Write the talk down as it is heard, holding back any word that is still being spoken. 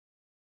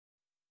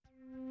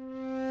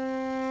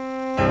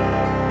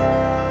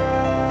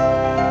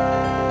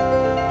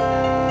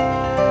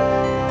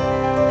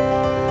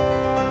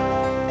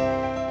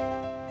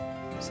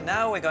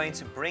we're going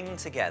to bring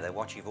together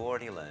what you've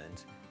already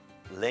learned,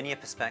 linear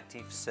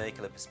perspective,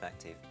 circular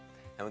perspective,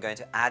 and we're going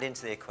to add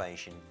into the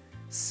equation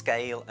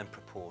scale and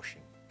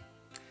proportion.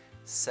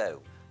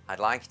 So, I'd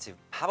like you to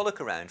have a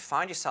look around,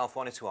 find yourself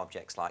one or two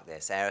objects like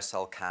this,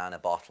 aerosol can, a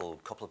bottle,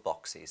 a couple of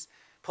boxes,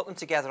 put them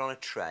together on a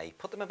tray,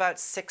 put them about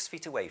 6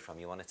 feet away from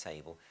you on a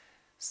table,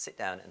 sit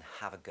down and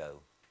have a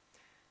go.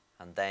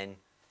 And then,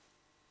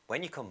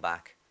 when you come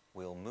back,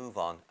 we'll move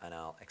on and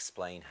I'll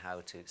explain how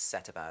to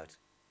set about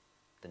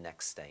the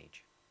next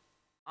stage.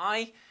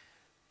 I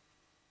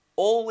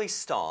always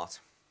start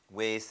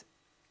with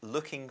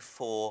looking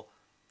for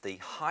the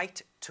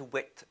height to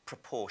width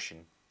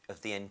proportion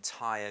of the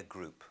entire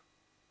group.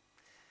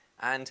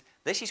 And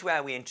this is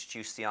where we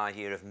introduce the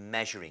idea of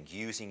measuring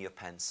using your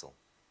pencil.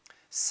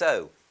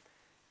 So,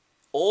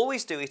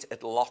 always do it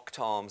at locked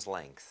arm's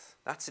length.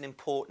 That's an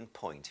important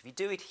point. If you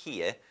do it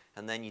here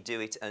and then you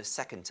do it a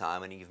second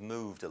time and you've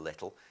moved a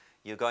little,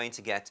 you're going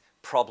to get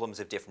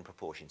problems of different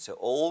proportions. So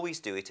always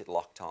do it at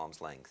locked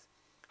arm's length.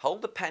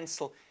 Hold the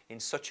pencil in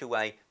such a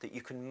way that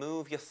you can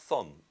move your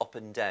thumb up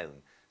and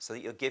down so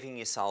that you're giving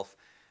yourself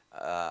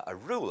a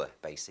ruler,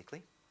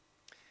 basically.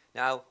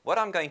 Now, what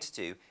I'm going to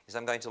do is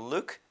I'm going to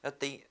look at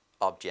the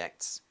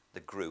objects,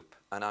 the group,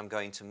 and I'm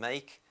going to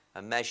make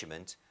a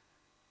measurement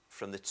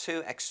from the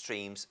two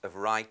extremes of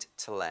right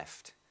to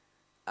left.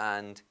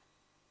 And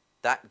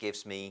that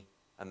gives me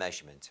a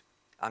measurement.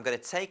 I'm going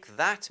to take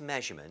that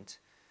measurement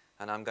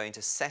and I'm going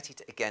to set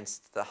it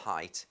against the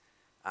height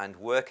and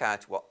work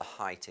out what the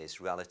height is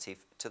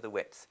relative to the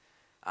width.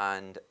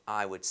 And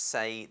I would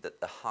say that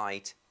the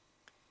height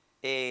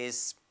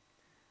is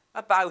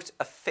about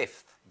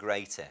 1/5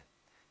 greater.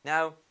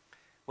 Now,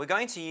 we're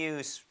going to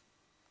use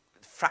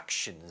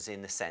fractions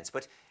in the sense,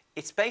 but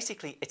it's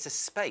basically, it's a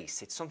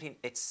space, it's something,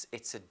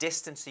 it's a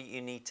distance that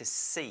you need to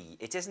see.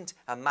 It isn't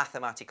a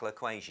mathematical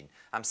equation.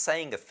 I'm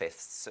saying 1/5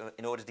 so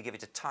in order to give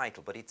it a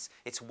title, but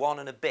it's 1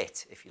 and a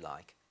bit, if you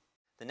like.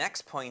 The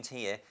next point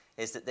here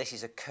is that this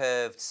is a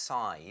curved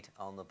side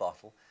on the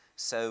bottle,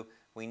 so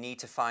we need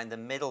to find the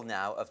middle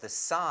now of the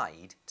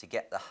side to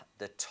get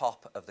the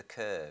top of the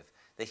curve.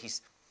 This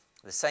is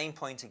the same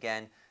point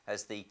again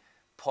as the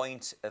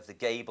point of the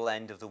gable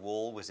end of the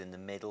wall was in the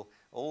middle.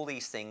 All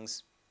these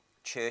things,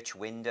 church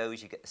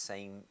windows, you get the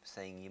same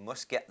thing. You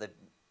must get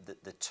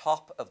the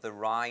top of the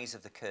rise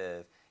of the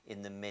curve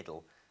in the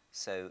middle.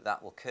 So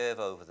that will curve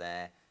over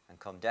there and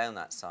come down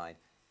that side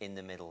in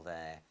the middle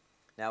there.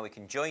 Now we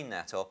can join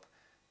that up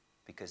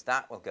because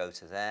that will go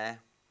to there.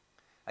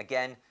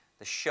 Again,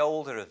 the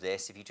shoulder of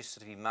this, if you just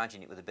sort of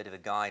imagine it with a bit of a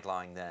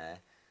guideline there,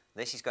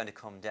 this is going to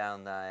come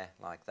down there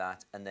like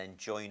that and then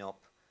join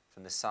up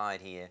from the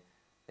side here.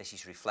 This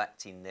is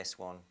reflecting this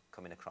one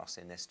coming across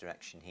in this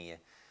direction here.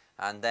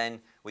 And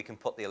then we can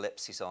put the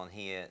ellipses on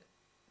here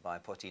by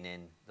putting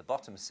in the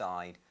bottom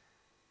side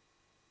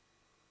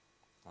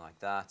like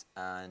that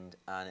and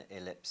an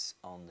ellipse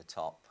on the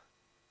top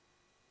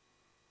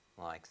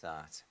like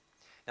that.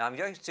 Now I'm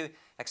going to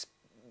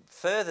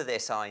further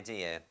this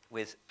idea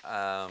with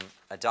a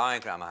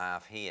diagram I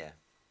have here.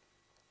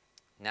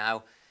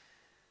 Now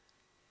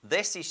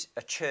this is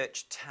a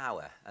church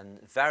tower,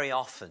 and very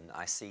often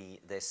I see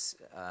this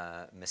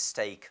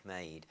mistake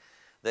made,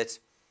 that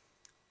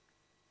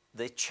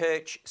the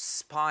church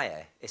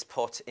spire is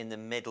put in the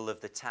middle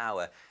of the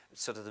tower,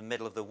 sort of the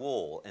middle of the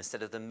wall,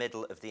 instead of the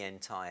middle of the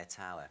entire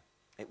tower.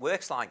 It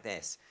works like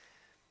this.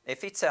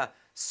 If it's a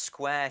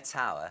square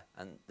tower,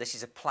 and this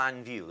is a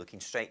plan view looking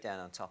straight down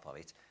on top of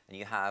it, and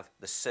you have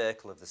the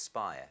circle of the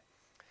spire,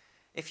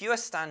 if you are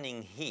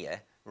standing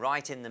here,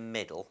 right in the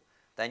middle,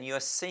 then you are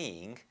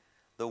seeing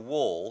the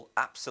wall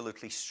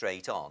absolutely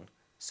straight on,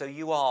 so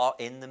you are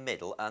in the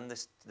middle, and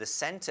the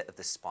centre of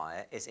the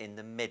spire is in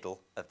the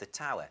middle of the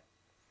tower.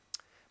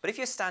 But if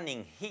you're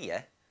standing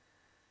here,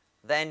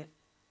 then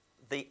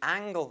the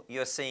angle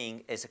you're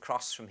seeing is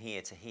across from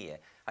here to here,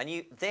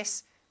 and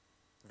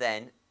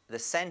then the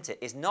centre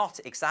is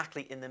not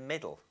exactly in the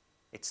middle,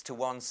 it's to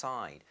one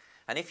side.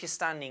 And if you're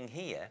standing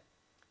here,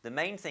 the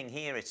main thing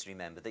here is to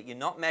remember that you're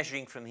not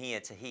measuring from here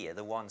to here,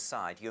 the one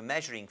side, you're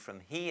measuring from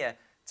here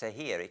to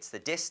here. It's the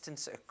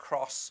distance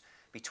across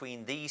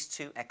between these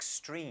two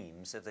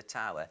extremes of the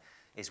tower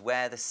is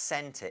where the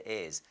centre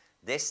is.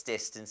 This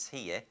distance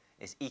here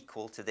is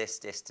equal to this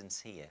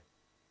distance here.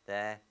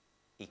 There,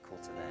 equal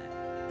to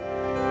there.